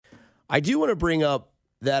I do want to bring up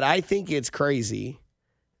that I think it's crazy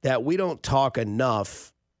that we don't talk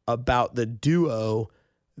enough about the duo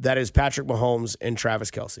that is Patrick Mahomes and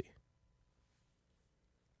Travis Kelce.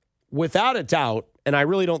 Without a doubt, and I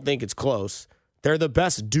really don't think it's close, they're the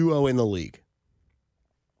best duo in the league.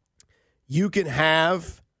 You can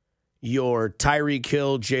have your Tyreek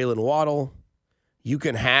Hill, Jalen Waddle. You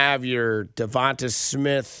can have your Devonta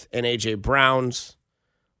Smith and A.J. Browns,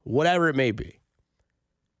 whatever it may be.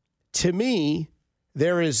 To me,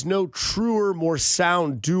 there is no truer, more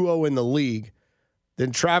sound duo in the league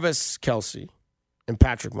than Travis Kelce and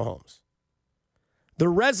Patrick Mahomes. The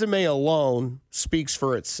resume alone speaks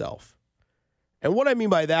for itself. And what I mean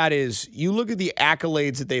by that is you look at the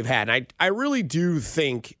accolades that they've had. And I really do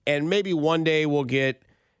think, and maybe one day we'll get,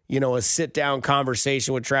 a sit-down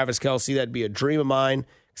conversation with Travis Kelce. That'd be a dream of mine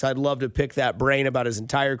because I'd love to pick that brain about his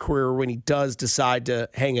entire career when he does decide to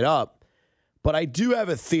hang it up. But I do have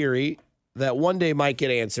a theory that one day might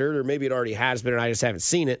get answered, or maybe it already has been and I just haven't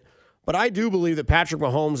seen it. But I do believe that Patrick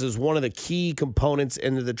Mahomes is one of the key components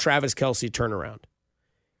in the Travis Kelce turnaround.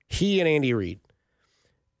 He and Andy Reid.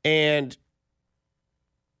 And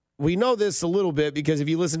we know this a little bit because if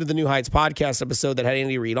you listen to the New Heights podcast episode that had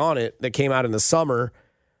Andy Reid on it, that came out in the summer,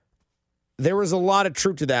 there was a lot of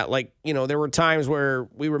truth to that. Like, there were times where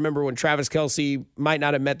we remember when Travis Kelce might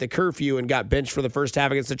not have met the curfew and got benched for the first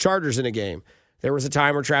half against the Chargers in a game. There was a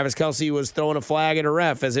time where Travis Kelce was throwing a flag at a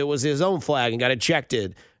ref as it was his own flag and got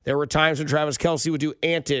ejected. There were times when Travis Kelce would do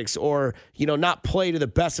antics or, not play to the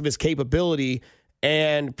best of his capability,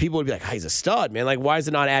 and people would be like, he's a stud, man. Like, why is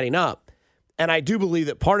it not adding up? And I do believe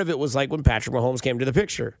that part of it was like when Patrick Mahomes came to the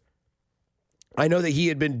picture. I know that he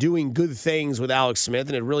had been doing good things with Alex Smith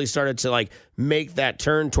and it really started to make that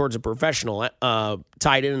turn towards a professional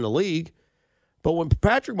tight end in the league. But when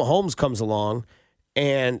Patrick Mahomes comes along,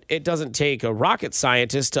 and it doesn't take a rocket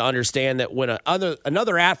scientist to understand that when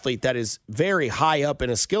another athlete that is very high up in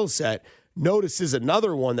a skill set notices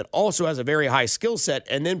another one that also has a very high skill set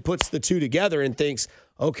and then puts the two together and thinks,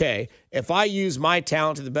 okay, if I use my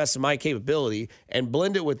talent to the best of my capability and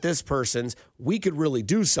blend it with this person's, we could really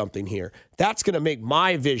do something here. That's going to make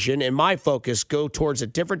my vision and my focus go towards a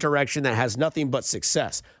different direction that has nothing but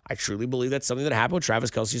success. I truly believe that's something that happened with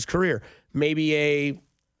Travis Kelce's career. Maybe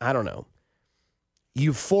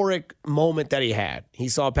euphoric moment that he had. He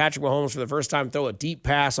saw Patrick Mahomes for the first time throw a deep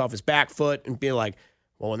pass off his back foot and be like,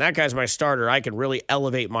 well, when that guy's my starter, I can really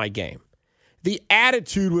elevate my game. The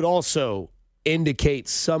attitude would also indicate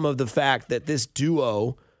some of the fact that this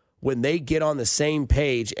duo, when they get on the same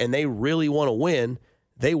page and they really want to win,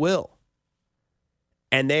 they will.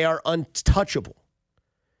 And they are untouchable.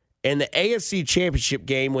 In the AFC Championship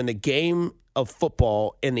game, when the game of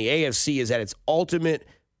football in the AFC is at its ultimate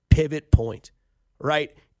pivot point,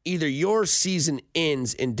 right? Either your season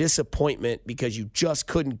ends in disappointment because you just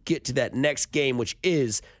couldn't get to that next game, which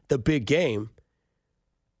is the big game,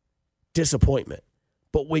 disappointment.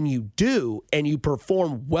 But when you do and you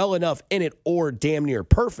perform well enough in it or damn near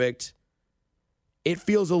perfect, it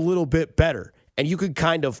feels a little bit better. And you can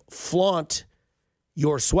kind of flaunt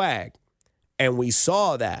your swag. And we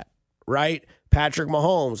saw that, right? Patrick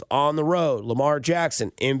Mahomes on the road, Lamar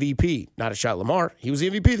Jackson, MVP. Not a shot at Lamar. He was the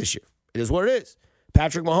MVP this year. It is what it is.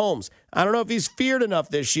 Patrick Mahomes, I don't know if he's feared enough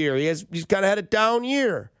this year. He's kind of had a down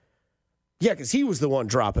year. Yeah, because he was the one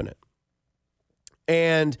dropping it.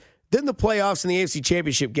 And then the playoffs and the AFC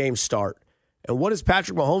Championship game start. And what does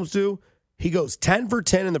Patrick Mahomes do? He goes 10 for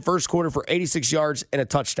 10 in the first quarter for 86 yards and a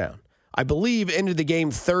touchdown. I believe ended the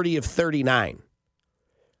game 30 of 39.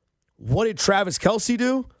 What did Travis Kelce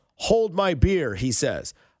do? Hold my beer, he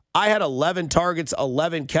says. I had 11 targets,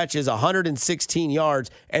 11 catches, 116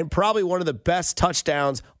 yards, and probably one of the best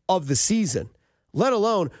touchdowns of the season, let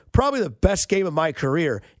alone probably the best game of my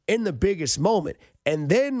career in the biggest moment. And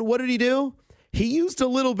then what did he do? He used a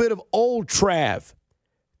little bit of old Trav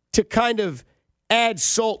to kind of add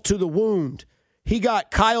salt to the wound. He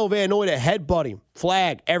got Kyle Van Noy to headbutt him,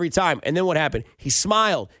 flag every time. And then what happened? He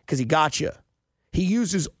smiled because he got you. He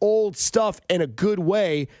uses old stuff in a good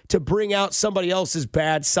way to bring out somebody else's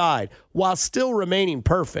bad side while still remaining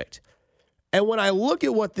perfect. And when I look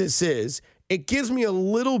at what this is, it gives me a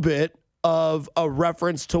little bit of a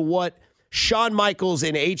reference to what Shawn Michaels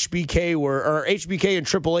and HBK were, or HBK and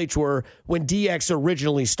Triple H were when DX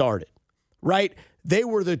originally started, right? They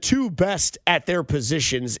were the two best at their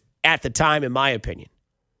positions at the time, in my opinion.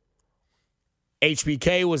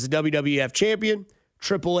 HBK was the WWF champion.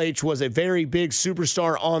 Triple H was a very big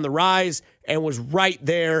superstar on the rise and was right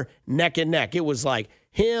there neck and neck. It was like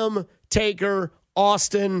him, Taker,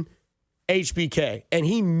 Austin, HBK, and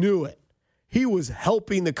he knew it. He was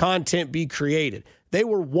helping the content be created. They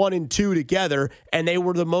were 1 and 2 together, and they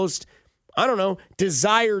were the most,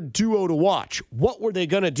 desired duo to watch. What were they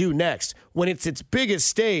going to do next when it's its biggest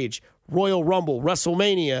stage? Royal Rumble,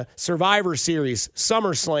 WrestleMania, Survivor Series,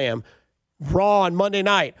 SummerSlam, Raw on Monday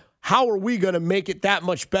night. How are we going to make it that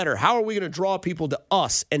much better? How are we going to draw people to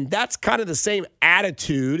us? And that's kind of the same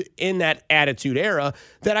attitude in that attitude era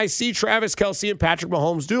that I see Travis Kelce and Patrick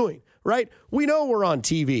Mahomes doing, right? We know we're on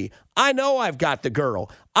TV. I know I've got the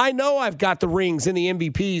girl. I know I've got the rings and the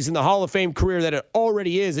MVPs and the Hall of Fame career that it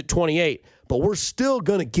already is at 28, but we're still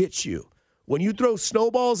going to get you. When you throw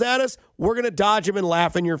snowballs at us, we're going to dodge them and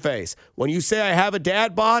laugh in your face. When you say I have a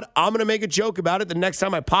dad bod, I'm going to make a joke about it the next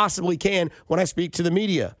time I possibly can when I speak to the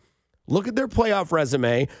media. Look at their playoff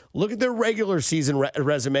resume. Look at their regular season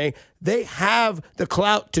resume. They have the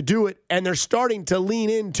clout to do it, and they're starting to lean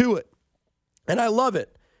into it. And I love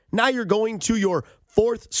it. Now you're going to your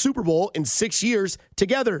 4th Super Bowl in 6 years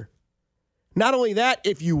together. Not only that,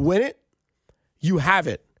 if you win it, you have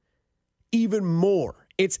it. Even more.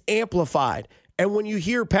 It's amplified. And when you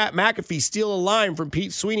hear Pat McAfee steal a line from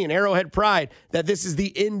Pete Sweeney and Arrowhead Pride that this is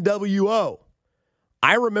the NWO,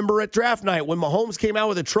 I remember at draft night when Mahomes came out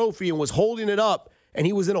with a trophy and was holding it up, and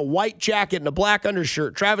he was in a white jacket and a black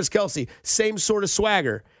undershirt. Travis Kelce, same sort of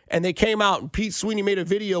swagger. And they came out, and Pete Sweeney made a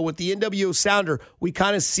video with the NWO sounder. We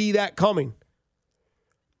kind of see that coming.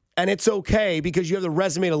 And it's okay because you have the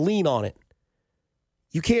resume to lean on it.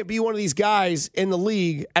 You can't be one of these guys in the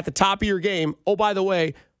league at the top of your game. Oh, by the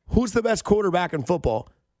way, who's the best quarterback in football?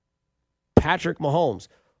 Patrick Mahomes.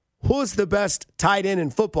 Who's the best tight end in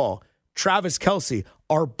football? Travis Kelce.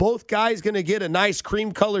 Are both guys going to get a nice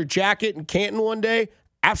cream-colored jacket in Canton one day?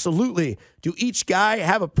 Absolutely. Do each guy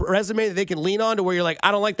have a resume that they can lean on to where you're like,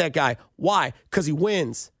 I don't like that guy? Why? Because he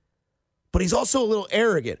wins. But he's also a little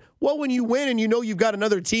arrogant. Well, when you win and you know you've got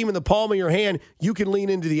another team in the palm of your hand, you can lean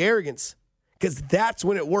into the arrogance because that's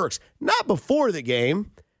when it works. Not before the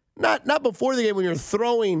game. Not before the game when you're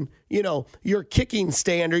throwing, your kicking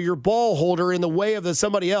stand or your ball holder in the way of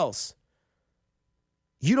somebody else.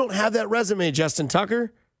 You don't have that resume, Justin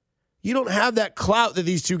Tucker. You don't have that clout that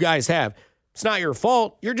these two guys have. It's not your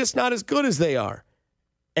fault. You're just not as good as they are.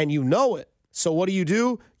 And you know it. So what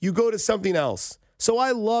do? You go to something else. So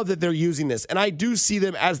I love that they're using this. And I do see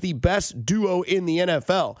them as the best duo in the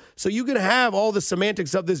NFL. So you can have all the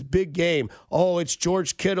semantics of this big game. Oh, it's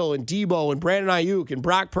George Kittle and Debo and Brandon Ayuk and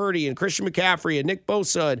Brock Purdy and Christian McCaffrey and Nick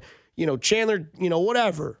Bosa and, Chandler,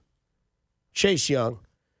 whatever. Chase Young.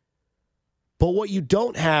 But what you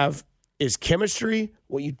don't have is chemistry.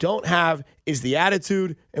 What you don't have is the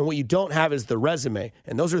attitude. And what you don't have is the resume.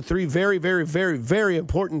 And those are 3 very, very, very, very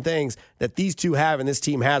important things that these two have and this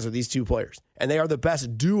team has with these 2 players. And they are the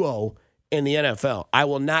best duo in the NFL. I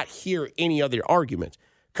will not hear any other argument.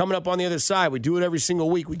 Coming up on the other side, we do it every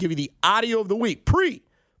single week. We give you the audio of the week,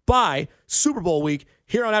 by Super Bowl week,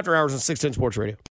 here on After Hours on 610 Sports Radio.